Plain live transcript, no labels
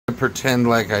pretend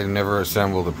like I never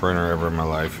assembled a printer ever in my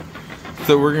life.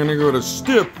 So we're gonna go to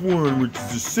step 1, which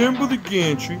is assemble the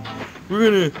gantry.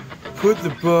 We're gonna put the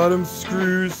bottom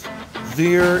screws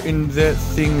there and that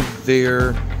thing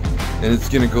there, and it's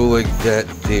gonna go like that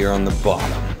there on the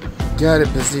bottom. Got it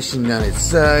positioned on its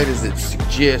side as it's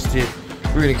suggested.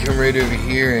 We're gonna come right over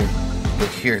here and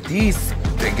look here at these.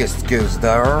 I guess it goes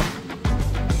there,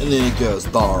 and then it goes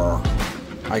there.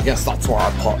 I guess that's where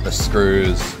I put the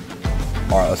screws.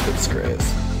 Alright, let's put the screws.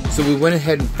 So we went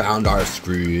ahead and found our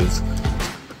screws.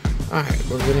 Alright,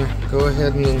 we're gonna go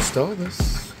ahead and install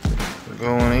this. We're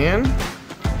going in.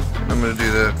 I'm gonna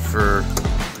do that for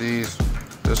these.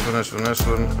 This one, this one, this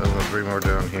one, and then 3 more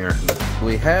down here.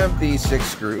 We have these 6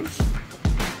 screws.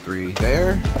 3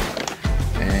 there,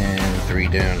 and 3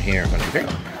 down here. Okay.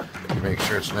 Make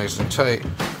sure it's nice and tight.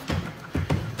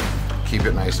 Keep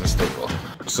it nice and stable.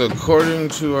 So according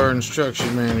to our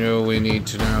instruction manual, we need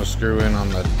to now screw in on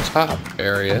the top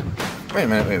area. Wait a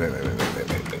minute,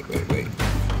 wait.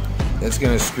 It's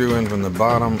gonna screw in from the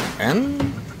bottom and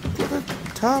to the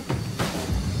top.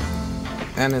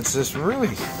 And it's just really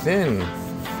thin.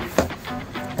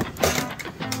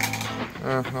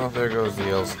 Oh, there goes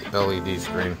the LED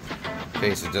screen. In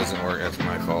case it doesn't work, that's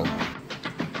my fault.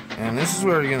 And this is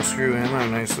where we're gonna screw in our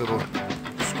nice little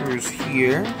screws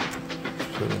here.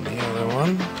 Put in the other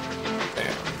one.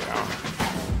 There we go.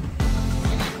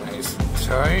 Nice and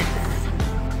tight.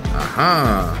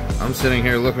 Aha! I'm sitting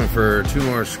here looking for 2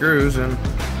 more screws, and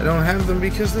I don't have them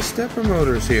because the stepper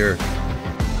motor's here.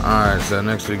 Alright, so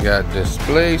next we got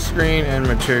display screen and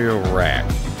material rack.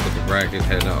 Put the bracket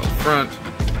head out front,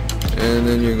 and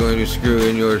then you're going to screw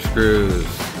in your screws.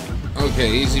 Okay,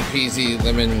 easy peasy,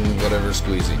 lemon, whatever,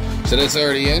 squeezy. So that's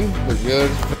already in. We're good.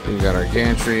 We got our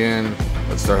gantry in.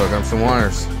 Let's start hooking up some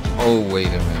wires. Oh, wait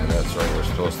a minute. That's right. We're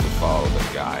supposed to follow the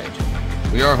guide.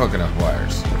 We are hooking up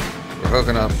wires. We're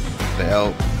hooking up the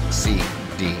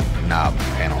LCD knob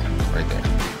panel right there.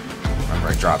 Remember,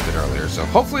 I dropped it earlier, so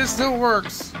hopefully it still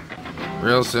works.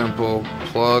 Real simple.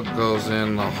 Plug goes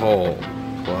in the hole.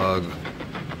 Plug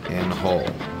in hole.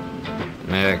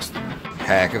 Next.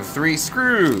 Pack of 3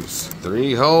 screws,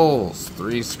 3 holes,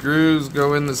 3 screws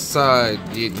go in the side.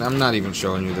 I'm not even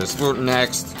showing you this. We're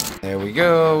next. There we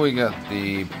go. We got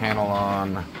the panel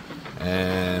on,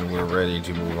 and we're ready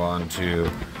to move on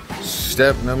to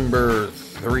step number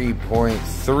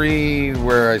 3.3,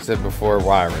 where I said before,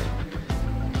 wiring.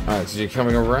 Alright, so you're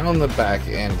coming around the back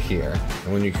end here,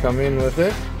 and when you come in with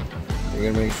it, you're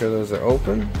gonna make sure those are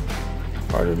open.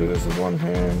 Hard to do this with one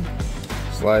hand.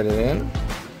 Slide it in.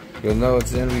 You'll know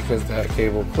it's in because that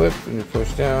cable clipped and you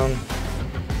push down.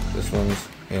 This one's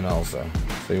in also.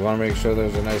 So you want to make sure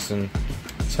those are nice and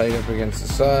tight up against the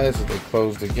sides, that they're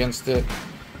closed against it,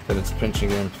 that it's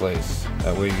pinching in place.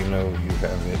 That way you know you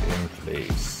have it in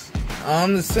place.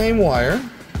 On the same wire,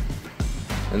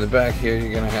 in the back here,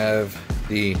 you're going to have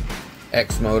the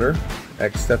X motor,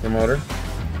 X stepper motor.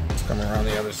 Let's come around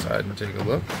the other side and take a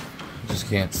look. Just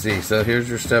can't see. So here's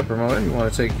your stepper motor. You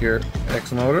want to take your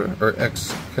X motor or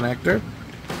X connector,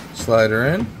 slide her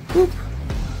in. Boop.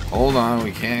 Hold on,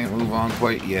 we can't move on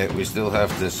quite yet. We still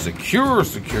have to secure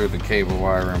the cable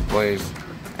wire in place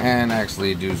and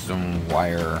actually do some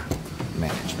wire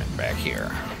management back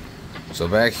here. So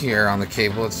back here on the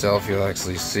cable itself, you'll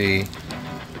actually see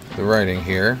the writing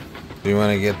here. You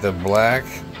want to get the black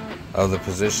of the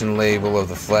position label of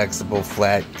the flexible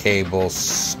flat cable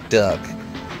stuck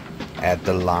at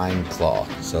the line claw.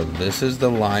 So this is the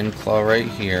line claw right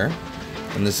here,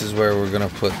 and this is where we're gonna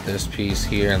put this piece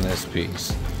here and this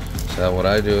piece. So what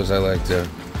I do is I like to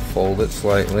fold it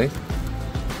slightly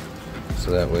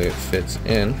so that way it fits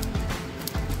in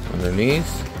underneath,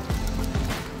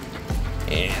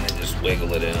 and I just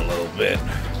wiggle it in a little bit,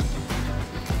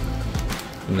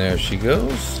 and there she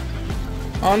goes.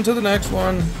 On to the next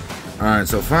one. Alright,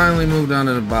 so finally moved on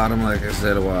to the bottom, like I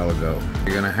said a while ago.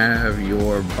 You're going to have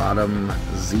your bottom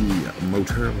Z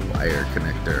motor wire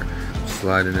connector.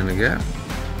 Slide it in the gap.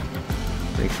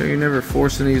 Make sure you're never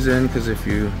forcing these in, because if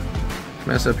you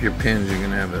mess up your pins, you're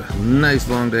going to have a nice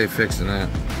long day fixing that.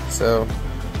 So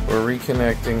we're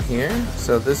reconnecting here.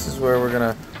 So this is where we're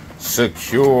going to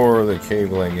secure the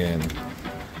cabling in.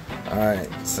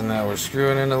 Alright, so now we're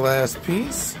screwing in the last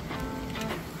piece.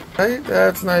 Right,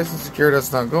 that's nice and secure.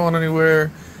 That's not going anywhere.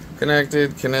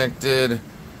 Connected, connected,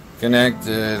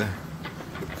 connected,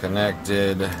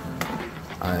 connected.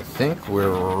 I think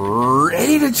we're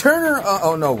ready to turn her.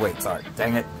 Oh no, wait, sorry.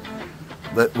 Dang it.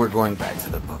 We're going back to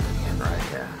the book again, right?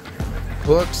 Yeah.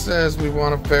 Book says we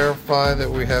want to verify that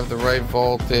we have the right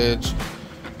voltage,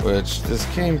 which this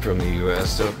came from the US,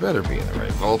 so it better be in the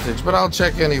right voltage, but I'll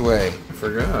check anyway.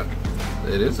 Forgot.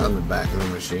 It is on the back of the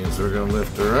machine, so we're gonna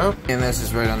lift her up. And this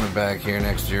is right on the back here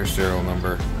next to your serial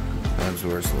number. That's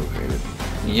where it's located.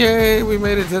 Yay, we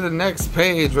made it to the next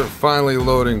page. We're finally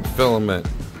loading filament.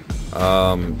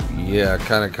 Yeah,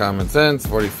 kind of common sense.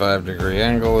 45-degree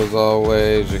angle as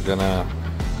always. You're gonna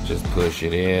just push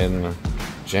it in.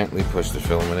 Gently push the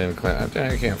filament in.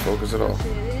 I can't focus at all.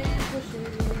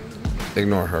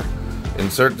 Ignore her.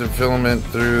 Insert the filament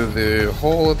through the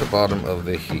hole at the bottom of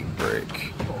the heat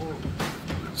break.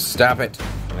 Stop it.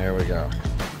 There we go.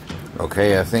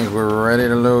 Okay, I think we're ready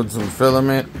to load some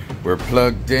filament. We're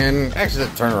plugged in. Actually,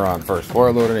 let's turn her on first. Before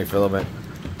I load any filament,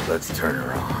 let's turn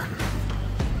her on.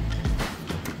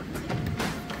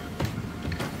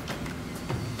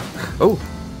 Oh!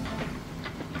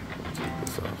 Take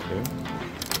this off here.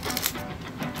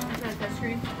 Is that a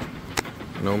touchscreen?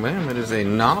 No, ma'am. It is a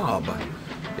knob.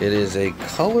 It is a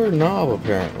color knob,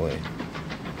 apparently.